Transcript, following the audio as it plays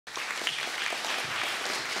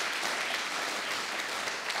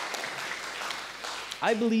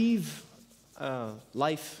I believe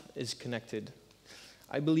life is connected.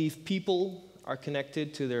 I believe people are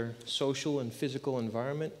connected to their social and physical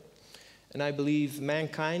environment. And I believe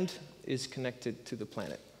mankind is connected to the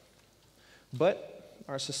planet. But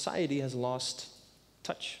our society has lost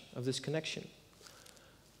touch of this connection.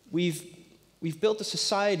 We've built a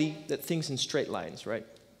society that thinks in straight lines, right?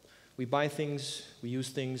 We buy things, we use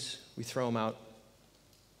things, we throw them out,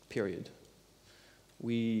 period.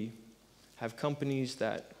 We have companies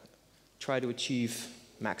that try to achieve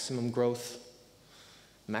maximum growth,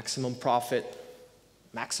 maximum profit,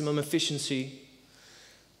 maximum efficiency.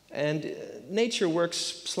 And nature works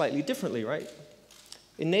slightly differently, right?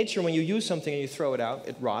 In nature, when you use something and you throw it out,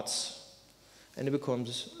 it rots, and it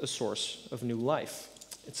becomes a source of new life.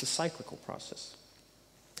 It's a cyclical process.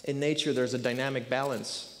 In nature, there's a dynamic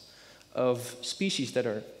balance of species that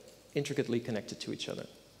are intricately connected to each other.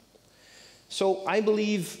 So I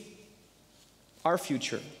believe our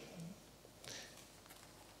future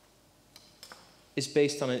is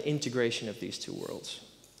based on an integration of these two worlds,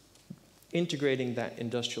 integrating that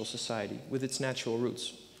industrial society with its natural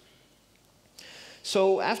roots.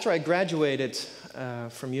 So after I graduated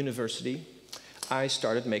from university, I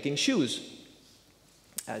started making shoes,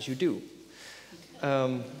 as you do.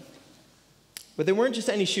 But they weren't just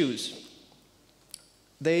any shoes.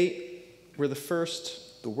 They were the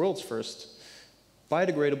world's first,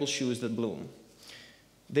 biodegradable shoes that bloom.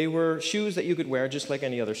 They were shoes that you could wear just like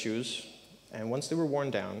any other shoes, and once they were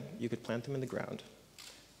worn down, you could plant them in the ground.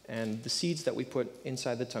 And the seeds that we put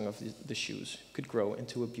inside the tongue of the shoes could grow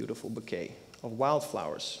into a beautiful bouquet of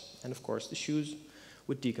wildflowers. And of course, the shoes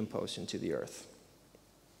would decompose into the earth.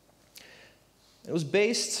 It was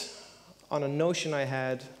based on a notion I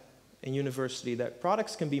had in university that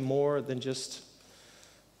products can be more than just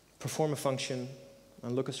perform a function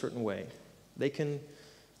and look a certain way. They can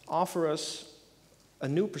offer us a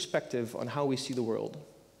new perspective on how we see the world,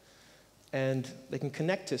 and they can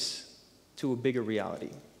connect us to a bigger reality.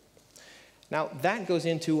 Now, that goes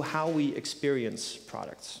into how we experience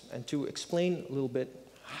products. And to explain a little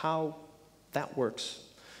bit how that works,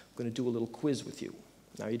 I'm going to do a little quiz with you.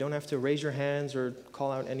 Now, you don't have to raise your hands or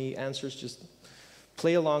call out any answers. Just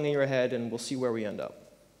play along in your head, and we'll see where we end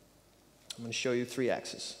up. I'm going to show you 3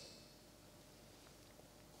 axes.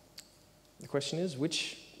 The question is,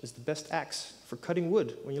 which is the best axe for cutting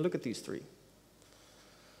wood when you look at these 3?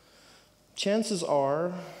 Chances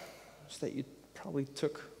are that you probably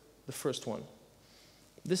took the first one.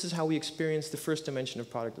 This is how we experience the first dimension of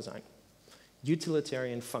product design.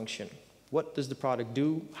 Utilitarian function. What does the product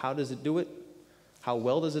do? How does it do it? How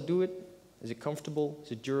well does it do it? Is it comfortable?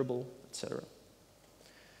 Is it durable? Etc.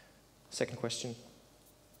 Second question.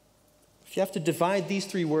 If you have to divide these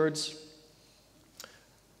 3 words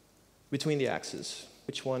between the axes,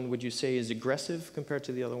 which one would you say is aggressive compared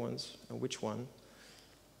to the other ones, and which one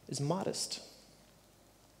is modest?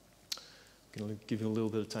 I'm going to give you a little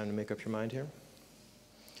bit of time to make up your mind here.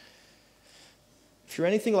 If you're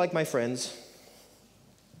anything like my friends,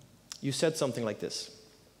 you said something like this,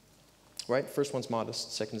 right? First one's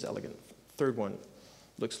modest, second is elegant, third one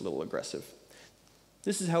looks a little aggressive.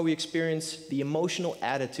 This is how we experience the emotional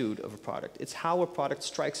attitude of a product. It's how a product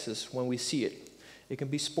strikes us when we see it. It can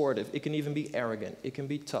be sportive, it can even be arrogant, it can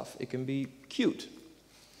be tough, it can be cute.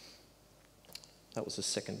 That was the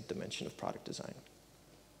second dimension of product design.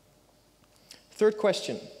 Third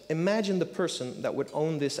question, imagine the person that would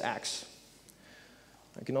own this axe.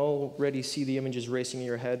 I can already see the images racing in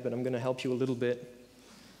your head, but I'm going to help you a little bit.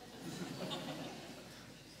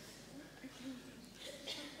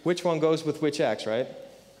 Which one goes with which axe, right?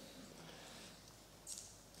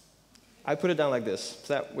 I put it down like this. Is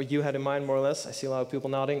that what you had in mind, more or less? I see a lot of people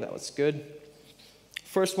nodding. That was good.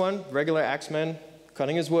 First one, regular axeman,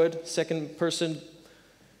 cutting his wood. Second person,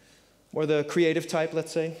 more the creative type,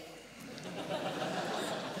 let's say.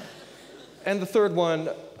 And the third one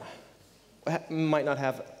might not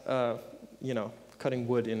have, cutting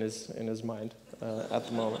wood in his mind at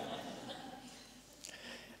the moment.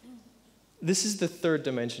 This is the third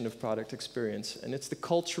dimension of product experience, and it's the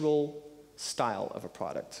cultural style of a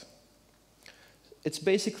product. It's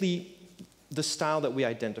basically the style that we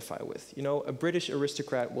identify with. You know, a British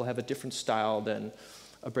aristocrat will have a different style than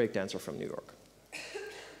a breakdancer from New York.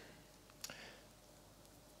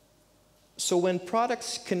 So when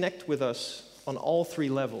products connect with us on all 3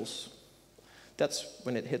 levels, that's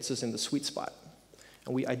when it hits us in the sweet spot,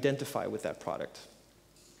 and we identify with that product.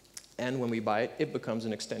 And when we buy it, it becomes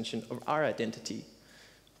an extension of our identity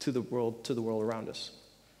to the world around us.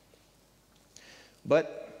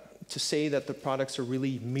 But to say that the products are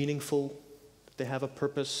really meaningful, that they have a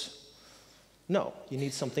purpose, no, you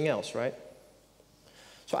need something else, right?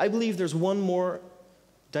 So I believe there's one more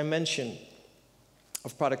dimension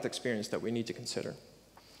of product experience that we need to consider.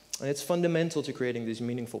 And it's fundamental to creating these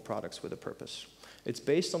meaningful products with a purpose. It's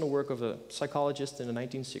based on the work of a psychologist in the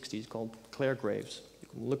 1960s called Claire Graves. You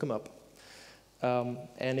can look him up.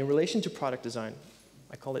 And in relation to product design,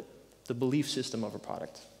 I call it the belief system of a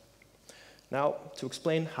product. Now, to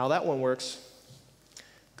explain how that one works,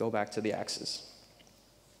 go back to the axes.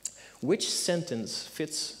 Which sentence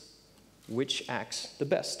fits which axe the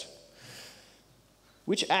best?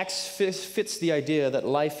 Which axe fits the idea that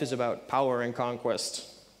life is about power and conquest?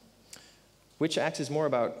 Which axe is more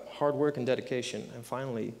about hard work and dedication? And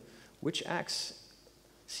finally, which axe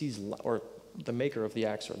sees, or the maker of the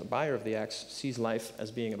axe or the buyer of the axe sees life as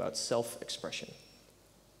being about self-expression?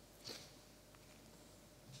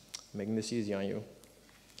 Making this easy on you.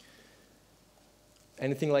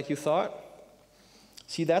 Anything like you thought?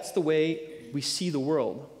 See, that's the way we see the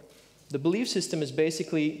world. The belief system is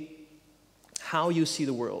basically how you see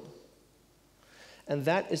the world. And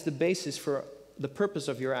that is the basis for the purpose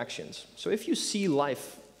of your actions. So if you see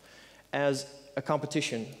life as a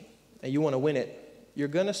competition and you want to win it, you're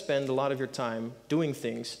going to spend a lot of your time doing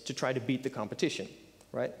things to try to beat the competition,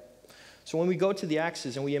 right? So when we go to the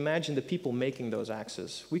axes and we imagine the people making those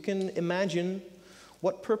axes, we can imagine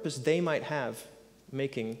what purpose they might have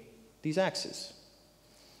making these axes.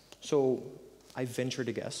 So I ventured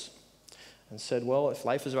a guess and said, well, if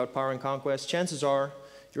life is about power and conquest, chances are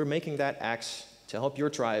you're making that axe to help your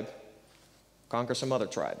tribe conquer some other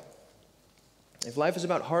tribe. If life is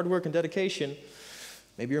about hard work and dedication,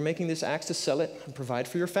 maybe you're making this axe to sell it and provide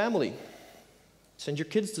for your family, send your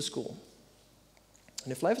kids to school.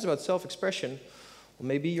 And if life is about self-expression, well,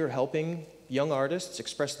 maybe you're helping young artists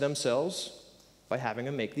express themselves by having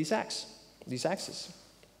them make these axes.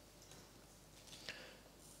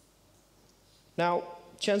 Now,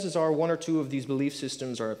 chances are one or two of these belief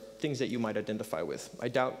systems are things that you might identify with. I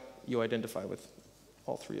doubt you identify with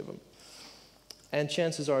all three of them. And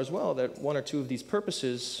chances are as well that one or two of these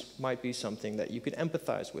purposes might be something that you could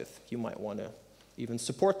empathize with. You might want to even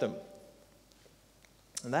support them.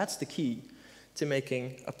 And that's the key to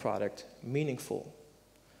making a product meaningful.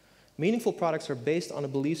 Meaningful products are based on a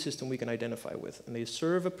belief system we can identify with, and they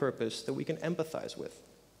serve a purpose that we can empathize with.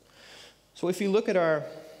 So if you look at our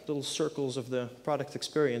little circles of the product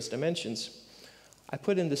experience dimensions, I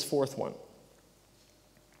put in this fourth one.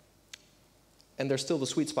 And there's still the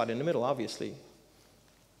sweet spot in the middle, obviously,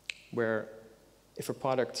 where if a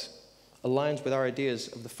product aligns with our ideas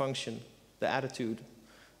of the function, the attitude,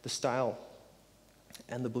 the style,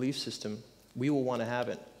 and the belief system, we will want to have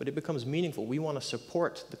it. But it becomes meaningful. We want to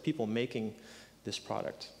support the people making this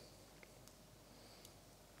product.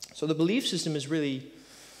 So the belief system is really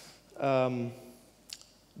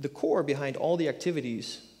the core behind all the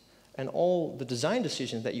activities and all the design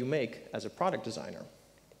decisions that you make as a product designer.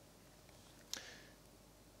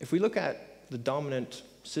 If we look at the dominant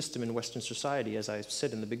system in Western society, as I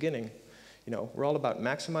said in the beginning, we're all about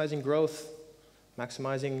maximizing growth,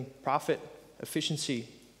 maximizing profit, efficiency.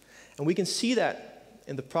 And we can see that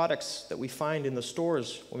in the products that we find in the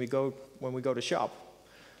stores when we go to shop.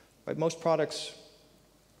 Right? Most products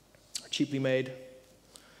are cheaply made.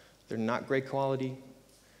 They're not great quality.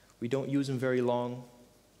 We don't use them very long.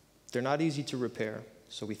 They're not easy to repair,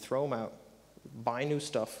 so we throw them out, buy new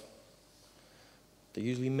stuff. They're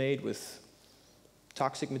usually made with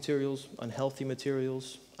toxic materials, unhealthy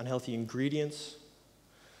ingredients,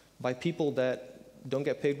 by people that don't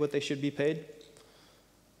get paid what they should be paid,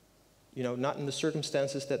 not in the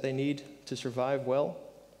circumstances that they need to survive well.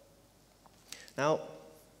 Now,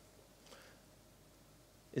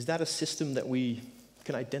 is that a system that we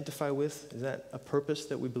can identify with? Is that a purpose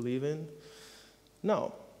that we believe in?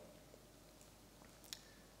 No.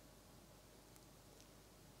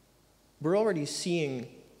 We're already seeing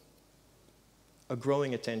a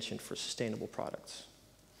growing attention for sustainable products.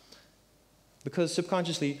 Because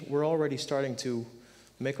subconsciously, we're already starting to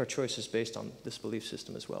make our choices based on this belief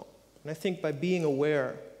system as well. And I think by being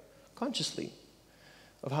aware, consciously,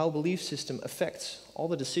 of how a belief system affects all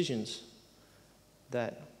the decisions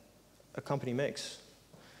that a company makes,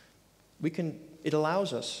 it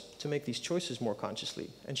allows us to make these choices more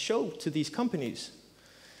consciously and show to these companies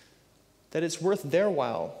that it's worth their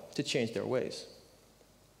while to change their ways.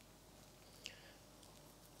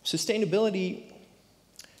 Sustainability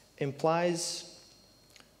implies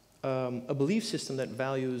a belief system that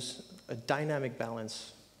values a dynamic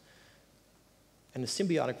balance and a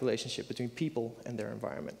symbiotic relationship between people and their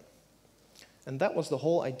environment. And that was the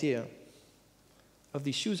whole idea of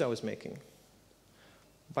these shoes I was making.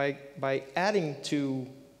 By adding to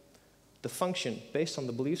the function based on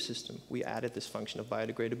the belief system. We added this function of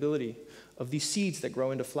biodegradability, of these seeds that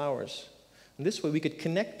grow into flowers. And this way we could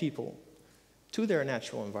connect people to their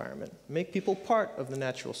natural environment, make people part of the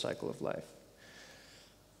natural cycle of life.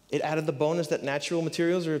 It added the bonus that natural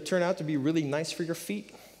materials turn out to be really nice for your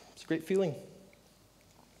feet. It's a great feeling.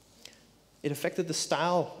 It affected the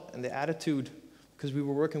style and the attitude because we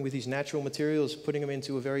were working with these natural materials, putting them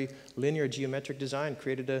into a very linear geometric design,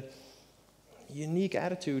 created a unique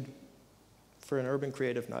attitude for an urban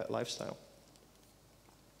creative lifestyle.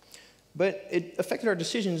 But it affected our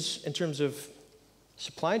decisions in terms of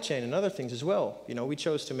supply chain and other things as well. You know, we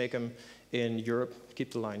chose to make them in Europe,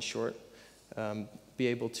 keep the line short, be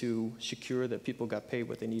able to secure that people got paid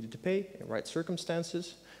what they needed to pay in right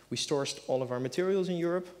circumstances. We sourced all of our materials in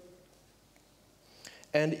Europe.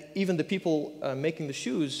 And even the people making the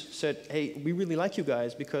shoes said, hey, we really like you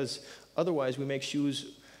guys because otherwise we make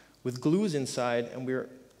shoes with glues inside and we're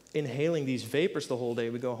inhaling these vapors the whole day.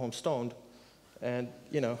 We go home stoned. And,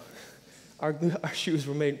 you know, our shoes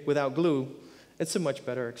were made without glue. It's a much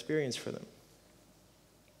better experience for them.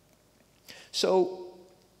 So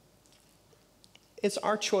it's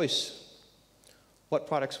our choice what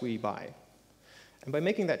products we buy. And by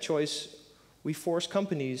making that choice, we force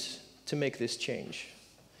companies to make this change.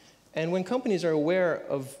 And when companies are aware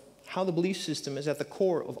of how the belief system is at the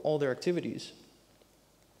core of all their activities,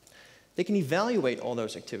 they can evaluate all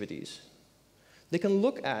those activities. They can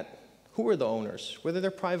look at who are the owners, whether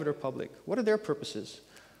they're private or public, what are their purposes,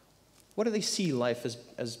 what do they see life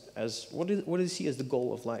what do they see as the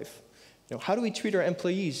goal of life? You know, how do we treat our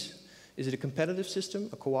employees? Is it a competitive system,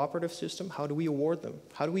 a cooperative system? How do we award them?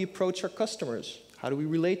 How do we approach our customers? How do we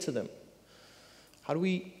relate to them? How do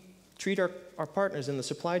we treat our partners in the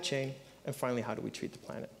supply chain? And finally, how do we treat the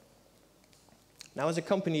planet? Now, as a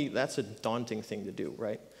company, that's a daunting thing to do,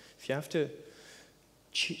 right? If you have to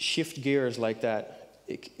shift gears like that,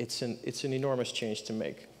 it's an enormous change to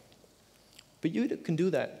make. But you can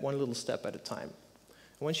do that one little step at a time.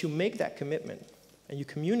 And once you make that commitment and you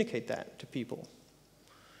communicate that to people,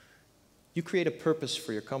 you create a purpose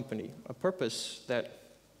for your company, a purpose that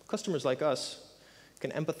customers like us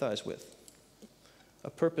can empathize with, a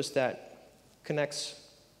purpose that connects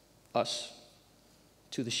us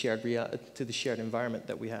to the shared environment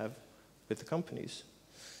that we have with the companies,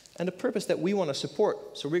 and a purpose that we want to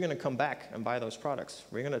support. So we're going to come back and buy those products.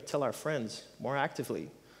 We're going to tell our friends more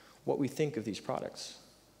actively what we think of these products.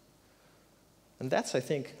 And that's, I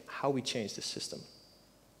think, how we change the system.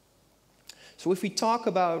 So if we talk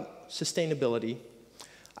about sustainability,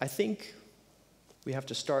 I think we have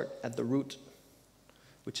to start at the root,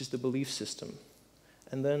 which is the belief system.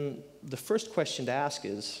 And then the first question to ask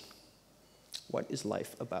is, what is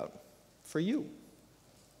life about for you?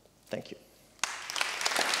 Thank you.